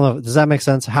 If I don't know, does that make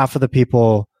sense? Half of the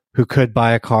people who could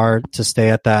buy a car to stay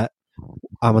at that,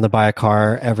 I'm going to buy a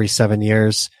car every 7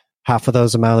 years. Half of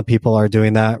those amount of people are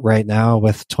doing that right now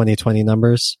with 2020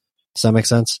 numbers. Does that make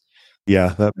sense? Yeah,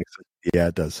 that makes sense. Yeah,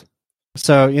 it does.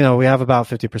 So, we have about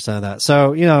 50% of that.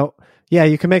 So, yeah,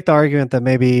 you can make the argument that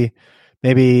maybe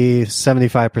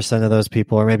 75% of those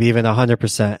people, or maybe even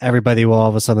 100%, everybody will all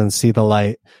of a sudden see the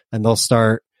light and they'll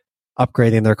start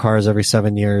upgrading their cars every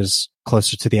 7 years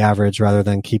closer to the average rather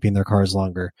than keeping their cars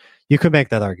longer. You could make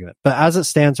that argument. But as it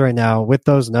stands right now, with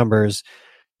those numbers,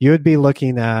 you would be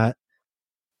looking at,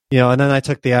 and then I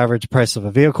took the average price of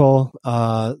a vehicle,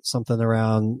 something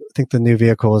around, I think the new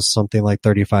vehicle is something like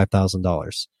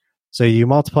 $35,000. So you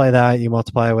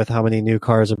multiply with how many new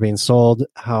cars are being sold,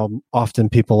 how often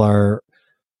people are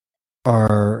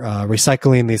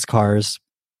recycling these cars,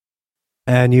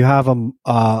 and you have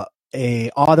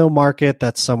a auto market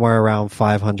that's somewhere around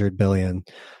 500 billion.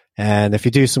 And if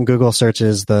you do some Google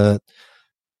searches,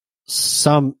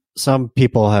 some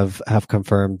people have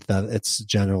confirmed that it's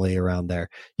generally around there.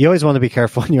 You always want to be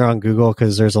careful when you're on Google,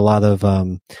 because there's a lot of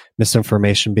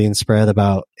misinformation being spread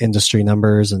about industry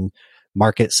numbers and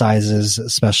market sizes,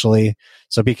 especially.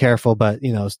 So be careful, but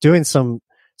doing some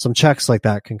checks like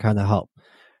that can kind of help.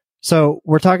 So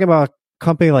we're talking about a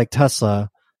company like Tesla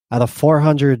at a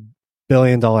 $400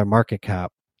 billion market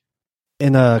cap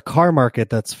in a car market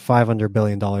that's $500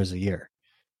 billion a year.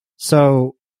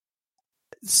 So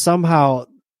somehow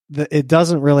it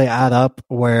doesn't really add up,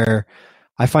 where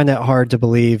I find it hard to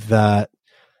believe that,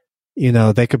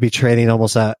 they could be trading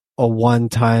almost at a 1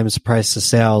 times price to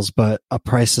sales, but a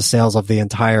price to sales of the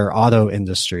entire auto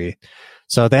industry.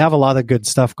 So they have a lot of good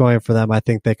stuff going for them. I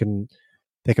think they can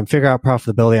figure out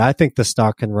profitability. I think the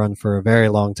stock can run for a very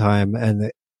long time,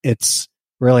 and it's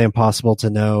really impossible to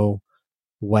know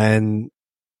when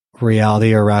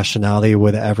reality or rationality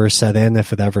would ever set in,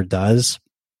 if it ever does.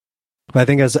 But I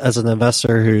think as an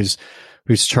investor who's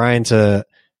trying to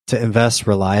invest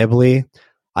reliably,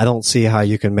 I don't see how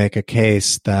you can make a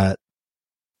case that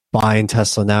buying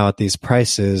Tesla now at these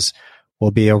prices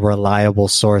will be a reliable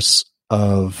source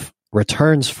of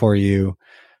returns for you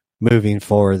moving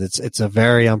forward. It's a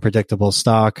very unpredictable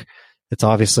stock. It's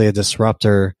obviously a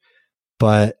disruptor,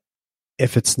 but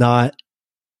if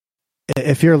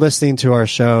you're listening to our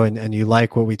show and you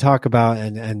like what we talk about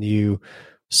and you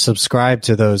subscribe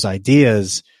to those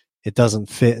ideas, it doesn't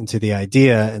fit into the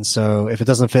idea. And so if it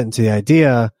doesn't fit into the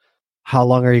idea, how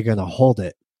long are you going to hold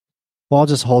it? Well, I'll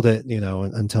just hold it,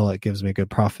 until it gives me good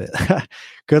profit.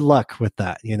 Good luck with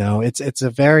that. It's a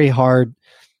very hard,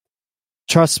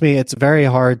 trust me, it's very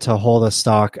hard to hold a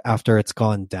stock after it's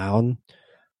gone down,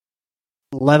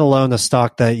 let alone a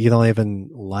stock that you don't even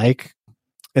like.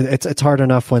 It's hard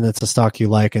enough when it's a stock you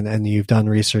like and you've done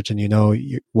research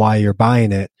and why you're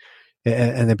buying it.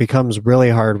 And it becomes really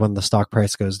hard when the stock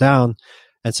price goes down.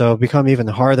 And so it become even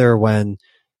harder when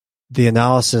the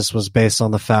analysis was based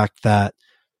on the fact that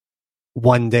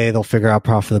one day they'll figure out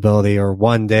profitability, or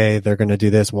one day they're going to do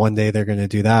this, one day they're going to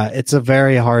do that. It's a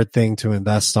very hard thing to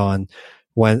invest on,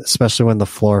 especially when the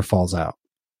floor falls out.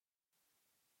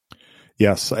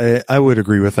 Yes, I would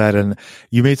agree with that. And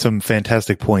you made some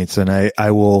fantastic points, and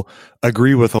I will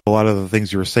agree with a lot of the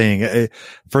things you were saying.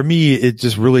 For me, it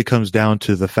just really comes down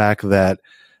to the fact that,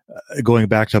 going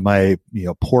back to my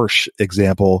Porsche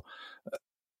example,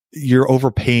 you're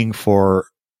overpaying for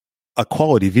a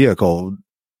quality vehicle,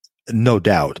 no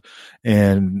doubt.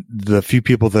 And the few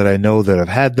people that I know that have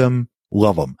had them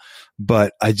love them.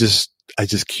 But I just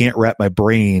can't wrap my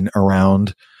brain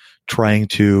around trying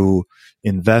to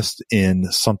invest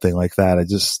in something like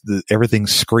that. Everything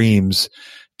screams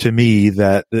to me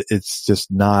that it's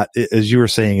just not, as you were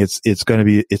saying, it's going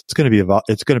to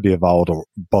be a volatile,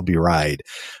 bumpy ride.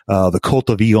 The cult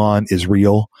of Elon is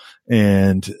real,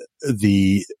 and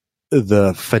the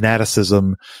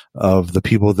fanaticism of the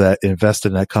people that invest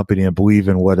in that company and believe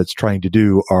in what it's trying to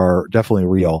do are definitely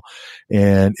real.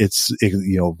 And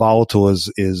volatile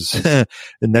is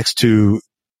next to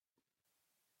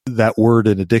that word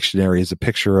in a dictionary is a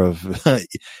picture of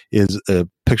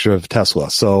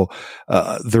Tesla. So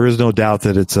there is no doubt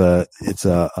that it's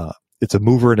a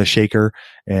mover and a shaker,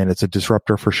 and it's a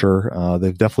disruptor for sure.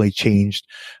 They've definitely changed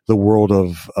the world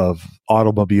of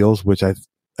automobiles, which I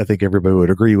think everybody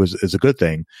would agree is a good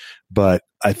thing. But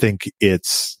I think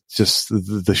it's just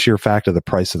the sheer fact of the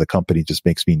price of the company just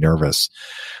makes me nervous.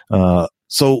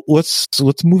 So let's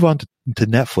move on to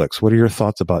Netflix. What are your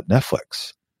thoughts about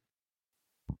Netflix?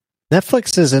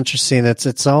 Netflix is interesting.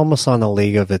 It's almost on a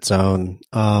league of its own.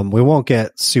 We won't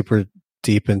get super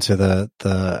deep into the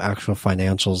actual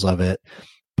financials of it,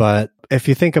 but if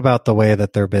you think about the way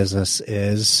that their business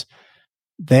is,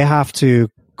 they have to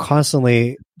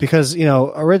constantly, because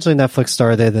originally Netflix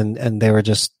started and they were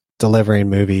just delivering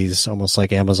movies, almost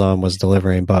like Amazon was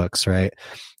delivering books, right?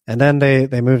 And then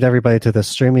they moved everybody to the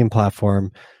streaming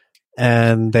platform,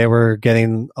 and they were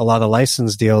getting a lot of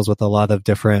license deals with a lot of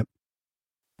different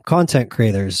content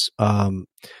creators, a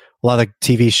lot of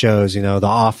TV shows, The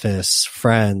Office,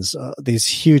 Friends, these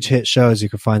huge hit shows you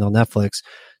can find on Netflix.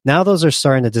 Now those are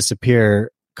starting to disappear.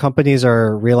 Companies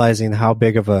are realizing how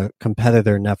big of a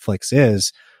competitor Netflix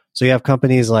is. So you have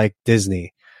companies like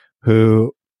Disney,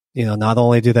 who, not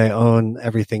only do they own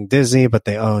everything Disney, but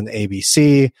they own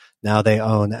ABC. Now they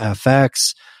own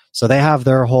FX. So they have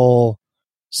their whole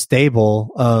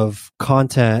stable of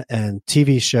content and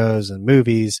TV shows and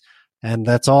movies. And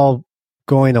that's all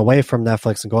going away from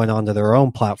Netflix and going onto their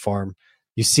own platform.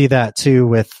 You see that too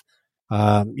with,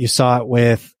 you saw it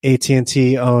with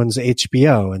AT&T owns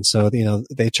HBO. And so,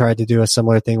 they tried to do a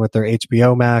similar thing with their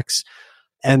HBO Max.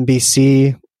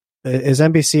 NBC, is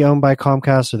NBC owned by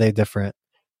Comcast, or are they different?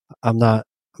 I'm not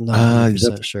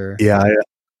 100% sure. Yeah,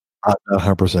 I'm not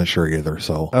 100% sure either.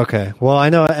 So, okay. Well, I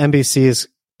know NBC is,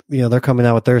 they're coming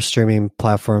out with their streaming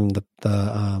platform,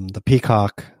 the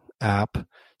Peacock app.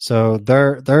 So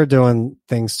they're doing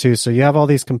things too. So you have all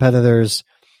these competitors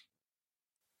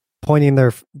pointing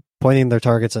their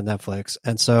targets at Netflix.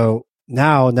 And so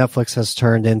now Netflix has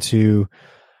turned into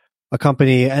a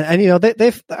company, and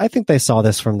I think they saw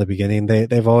this from the beginning.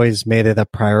 They've always made it a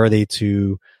priority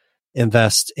to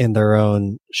invest in their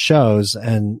own shows,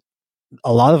 and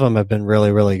a lot of them have been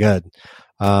really, really good.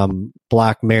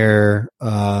 Black Mirror,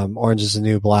 Orange is the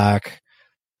New Black.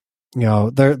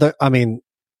 I mean,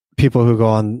 people who go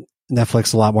on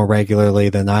Netflix a lot more regularly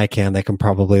than I can, they can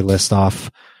probably list off,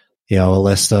 a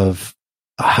list of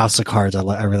House of Cards.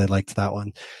 I really liked that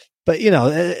one, but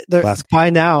by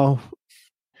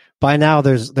now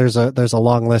there's a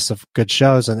long list of good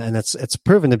shows, and it's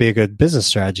proven to be a good business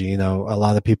strategy. A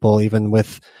lot of people, even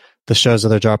with the shows that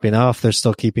they're dropping off, they're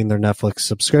still keeping their Netflix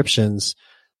subscriptions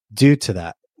due to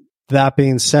that. That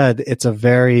being said, it's a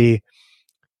very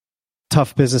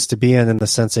tough business to be in the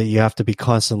sense that you have to be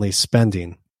constantly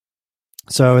spending.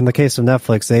 So in the case of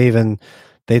Netflix,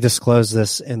 they disclosed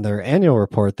this in their annual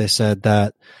report. They said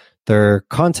that their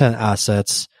content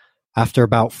assets, after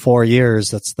about 4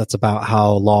 years, that's about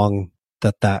how long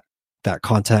that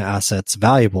content asset's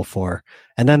valuable for.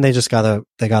 And then they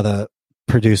gotta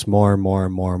produce more and more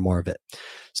and more and more of it.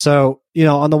 So,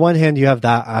 on the one hand, you have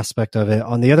that aspect of it.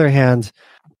 On the other hand,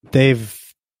 they've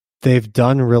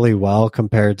done really well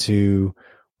compared to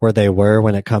where they were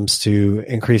when it comes to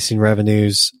increasing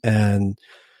revenues, not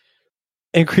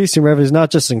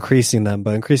just increasing them,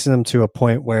 but increasing them to a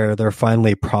point where they're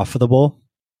finally profitable.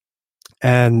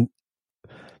 And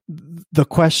the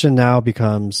question now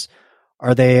becomes,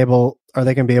 are they going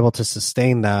to be able to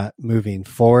sustain that moving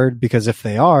forward? Because if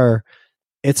they are,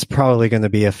 it's probably going to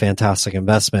be a fantastic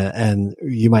investment, and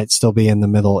you might still be in the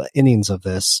middle innings of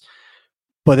this.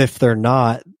 But if they're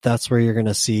not, that's where you're going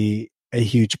to see a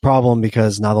huge problem,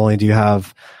 because not only do you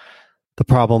have the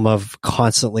problem of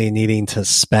constantly needing to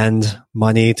spend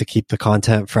money to keep the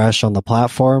content fresh on the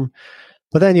platform,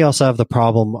 but then you also have the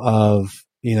problem of,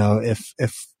 if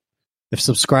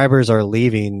subscribers are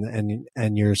leaving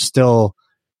and you're still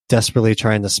desperately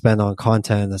trying to spend on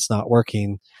content that's not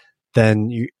working, then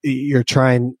you're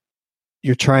trying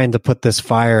to put this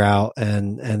fire out,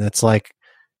 and it's like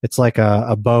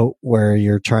a boat where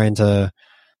you're trying to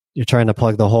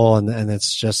plug the hole, and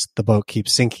it's just the boat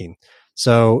keeps sinking.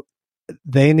 So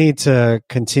they need to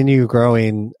continue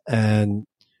growing and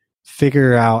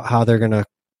figure out how they're going to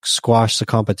squash the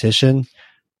competition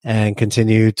and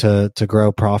continue to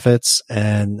grow profits.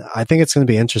 And I think it's going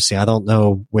to be interesting. I don't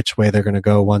know which way they're going to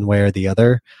go, one way or the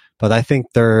other, but I think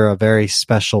they're a very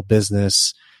special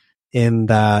business in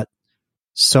that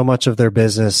so much of their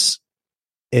business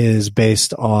is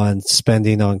based on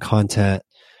spending on content.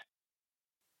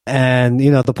 And,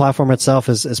 the platform itself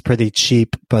is pretty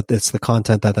cheap, but it's the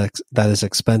content that is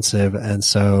expensive. And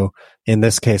so in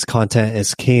this case, content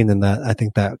is keen, and that I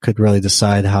think that could really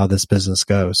decide how this business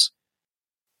goes.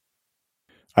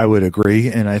 I would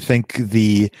agree. And I think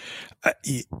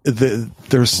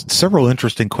there's several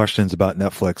interesting questions about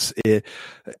Netflix.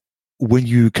 When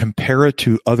you compare it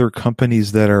to other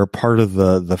companies that are part of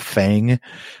the FANG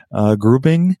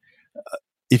grouping,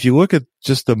 if you look at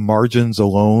just the margins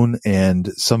alone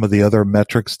and some of the other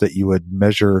metrics that you would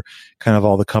measure kind of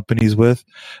all the companies with,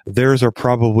 they're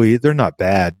not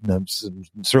bad. I'm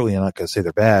certainly not going to say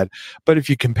they're bad, but if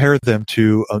you compare them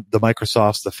to the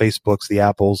Microsofts, the Facebooks, the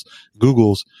Apples,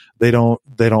 Googles, they don't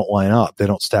line up. They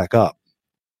don't stack up.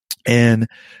 And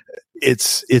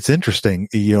it's interesting,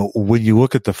 when you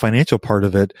look at the financial part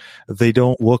of it, they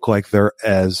don't look like they're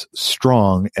as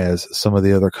strong as some of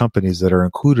the other companies that are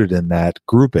included in that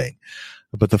grouping.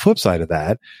 But the flip side of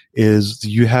that is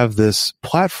you have this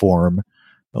platform,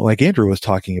 like Andrew was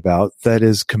talking about, that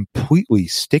is completely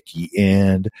sticky.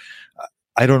 And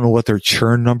I don't know what their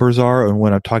churn numbers are. And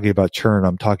when I'm talking about churn,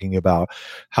 I'm talking about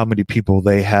how many people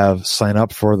they have sign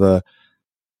up for the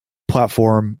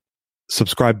platform,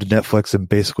 subscribe to Netflix, and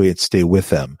basically it stay with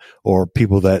them, or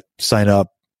people that sign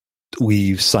up,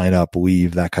 leave,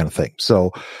 that kind of thing.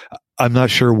 So I'm not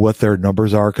sure what their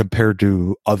numbers are compared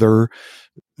to other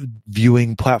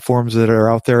viewing platforms that are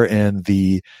out there, and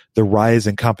the rise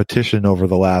in competition over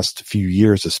the last few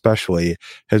years especially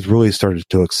has really started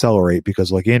to accelerate,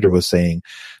 because like Andrew was saying,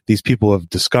 these people have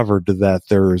discovered that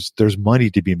there's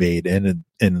money to be made, and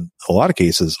in a lot of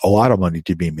cases a lot of money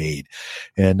to be made,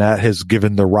 and that has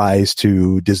given the rise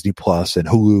to Disney Plus and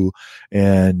Hulu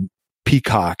and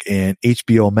Peacock and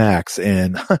HBO Max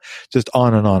and just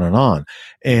on and on and on.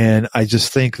 And I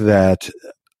just think that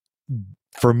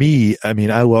for me, I mean,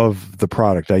 I love the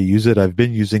product. I use it. I've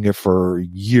been using it for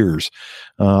years.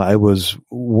 I was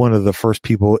one of the first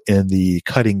people in the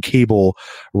cutting cable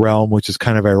realm, which is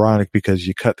kind of ironic because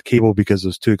you cut the cable because it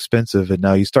was too expensive. And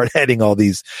now you start adding all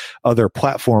these other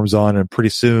platforms on, and pretty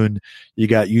soon you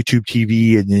got YouTube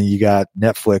TV, and then you got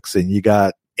Netflix, and you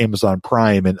got Amazon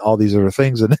Prime, and all these other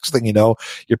things. The next thing you know,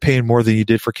 you're paying more than you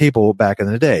did for cable back in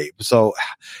the day. So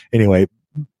anyway,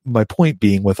 my point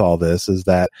being with all this is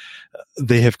that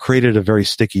they have created a very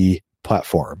sticky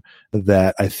platform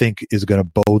that I think is going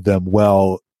to bode them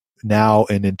well now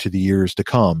and into the years to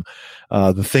come.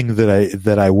 The thing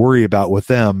that I worry about with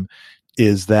them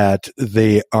is that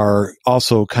they are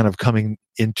also kind of coming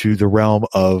into the realm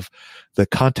of the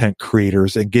content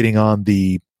creators and getting on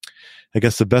I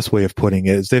guess the best way of putting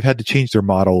it is they've had to change their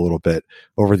model a little bit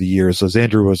over the years. As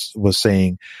Andrew was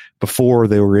saying before,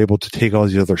 they were able to take all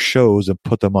these other shows and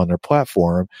put them on their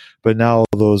platform, but now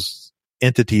those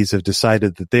entities have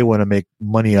decided that they want to make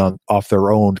money off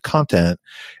their own content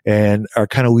and are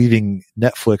kind of leaving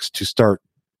Netflix to start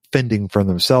fending for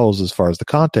themselves as far as the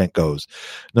content goes.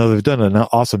 Now, they've done an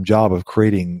awesome job of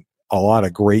creating a lot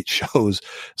of great shows.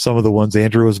 Some of the ones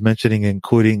Andrew was mentioning,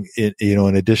 including,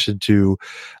 in addition to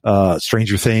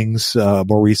Stranger Things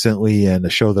more recently, and a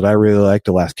show that I really like,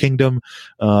 The Last Kingdom.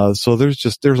 So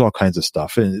there's all kinds of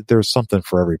stuff, and there's something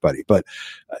for everybody. But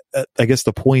I guess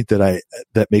the point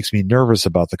that makes me nervous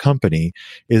about the company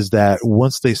is that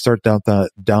once they start down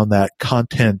that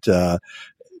content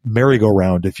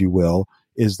merry-go-round, if you will,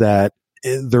 is that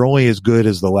they're only as good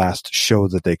as the last show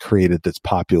that they created that's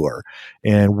popular.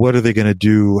 And what are they going to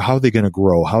do? How are they going to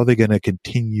grow? How are they going to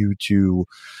continue to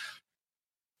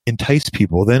entice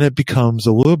people? Then it becomes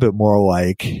a little bit more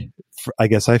like, I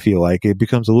guess I feel like it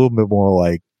becomes a little bit more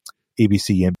like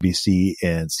ABC, NBC,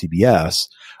 and CBS,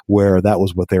 where that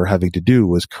was what they were having to do,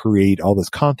 was create all this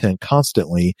content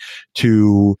constantly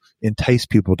to entice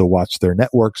people to watch their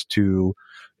networks, to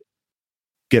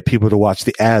get people to watch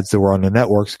the ads that were on the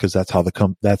networks, because that's how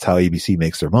ABC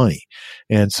makes their money.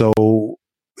 And so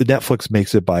Netflix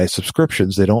makes it by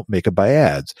subscriptions. They don't make it by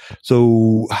ads.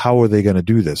 So how are they going to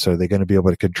do this? Are they going to be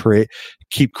able to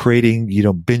keep creating,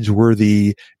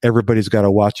 binge-worthy, everybody's got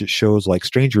to watch it shows like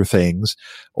Stranger Things,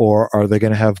 or are they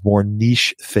going to have more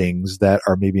niche things that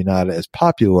are maybe not as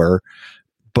popular,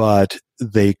 but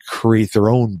they create their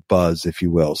own buzz, if you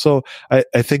will? So I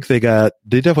think they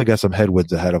definitely got some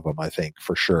headwinds ahead of them, I think,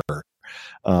 for sure.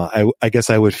 I guess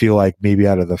I would feel like maybe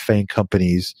out of the FANG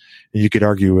companies, and you could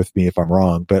argue with me if I'm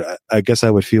wrong, but I guess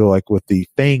I would feel like with the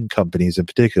FANG companies in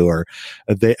particular,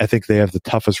 I think they have the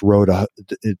toughest road to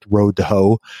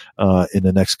hoe in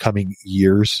the next coming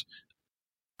years,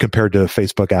 compared to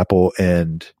Facebook, Apple,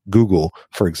 and Google,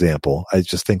 for example. I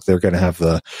just think they're going to have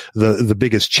the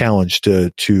biggest challenge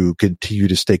to continue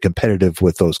to stay competitive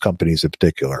with those companies in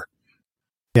particular.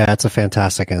 Yeah, it's a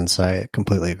fantastic insight.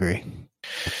 Completely agree.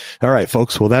 All right,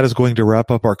 folks. Well, that is going to wrap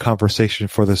up our conversation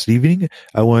for this evening.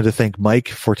 I wanted to thank Mike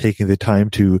for taking the time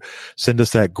to send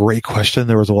us that great question.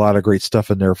 There was a lot of great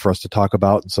stuff in there for us to talk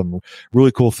about, and some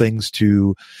really cool things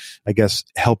to, I guess,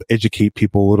 help educate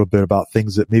people a little bit about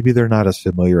things that maybe they're not as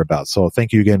familiar about. So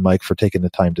thank you again, Mike, for taking the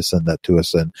time to send that to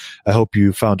us. And I hope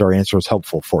you found our answers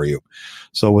helpful for you.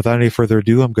 So without any further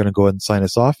ado, I'm going to go ahead and sign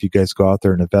us off. You guys go out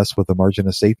there and invest with a margin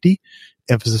of safety.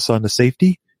 Emphasis on the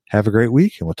safety. Have a great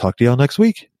week, and we'll talk to y'all next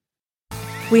week.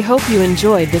 We hope you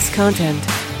enjoyed this content.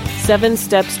 7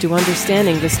 Steps to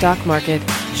Understanding the Stock Market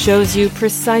shows you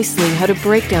precisely how to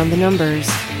break down the numbers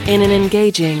in an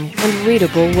engaging and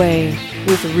readable way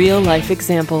with real-life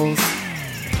examples.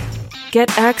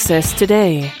 Get access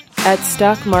today at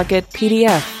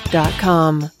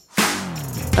stockmarketpdf.com.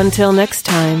 Until next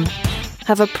time,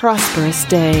 have a prosperous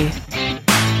day.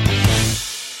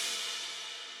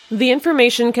 The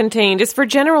information contained is for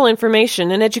general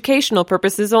information and educational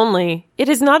purposes only. It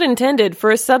is not intended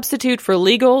for a substitute for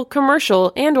legal,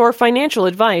 commercial, and/or financial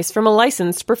advice from a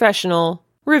licensed professional.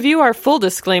 Review our full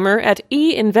disclaimer at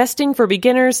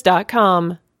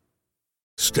einvestingforbeginners.com.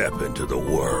 Step into the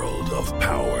world of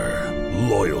power,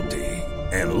 loyalty,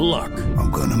 and luck.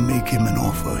 I'm gonna make him an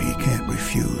offer he can't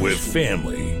refuse. With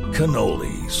family,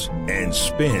 cannolis, and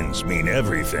spins mean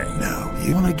everything. Now,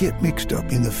 you wanna get mixed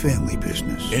up in the family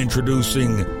business.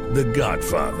 Introducing The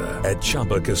Godfather at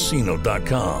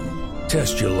ChumbaCasino.com.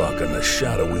 Test your luck in the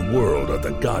shadowy world of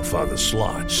The Godfather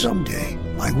slot. Someday,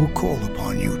 I will call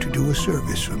upon you to do a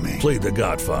service for me. Play The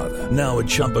Godfather now at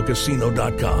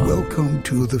ChumbaCasino.com. Welcome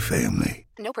to the family.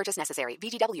 No purchase necessary.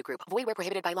 VGW Group. Void where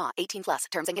prohibited by law. 18+.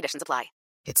 Terms and conditions apply.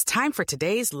 It's time for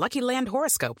today's Lucky Land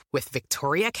horoscope with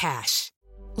Victoria Cash.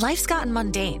 Life's gotten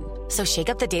mundane, so shake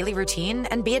up the daily routine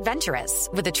and be adventurous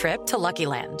with a trip to Lucky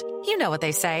Land. You know what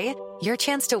they say. Your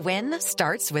chance to win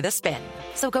starts with a spin.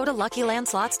 So go to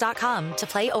LuckyLandSlots.com to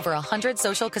play over 100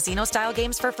 social casino-style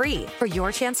games for free for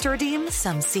your chance to redeem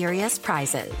some serious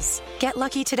prizes. Get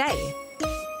lucky today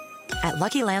at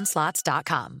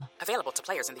LuckyLandSlots.com. Available to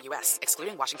players in the U.S.,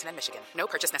 excluding Washington and Michigan. No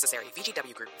purchase necessary.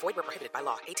 VGW Group. Void where prohibited by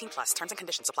law. 18+. Terms and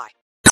conditions apply.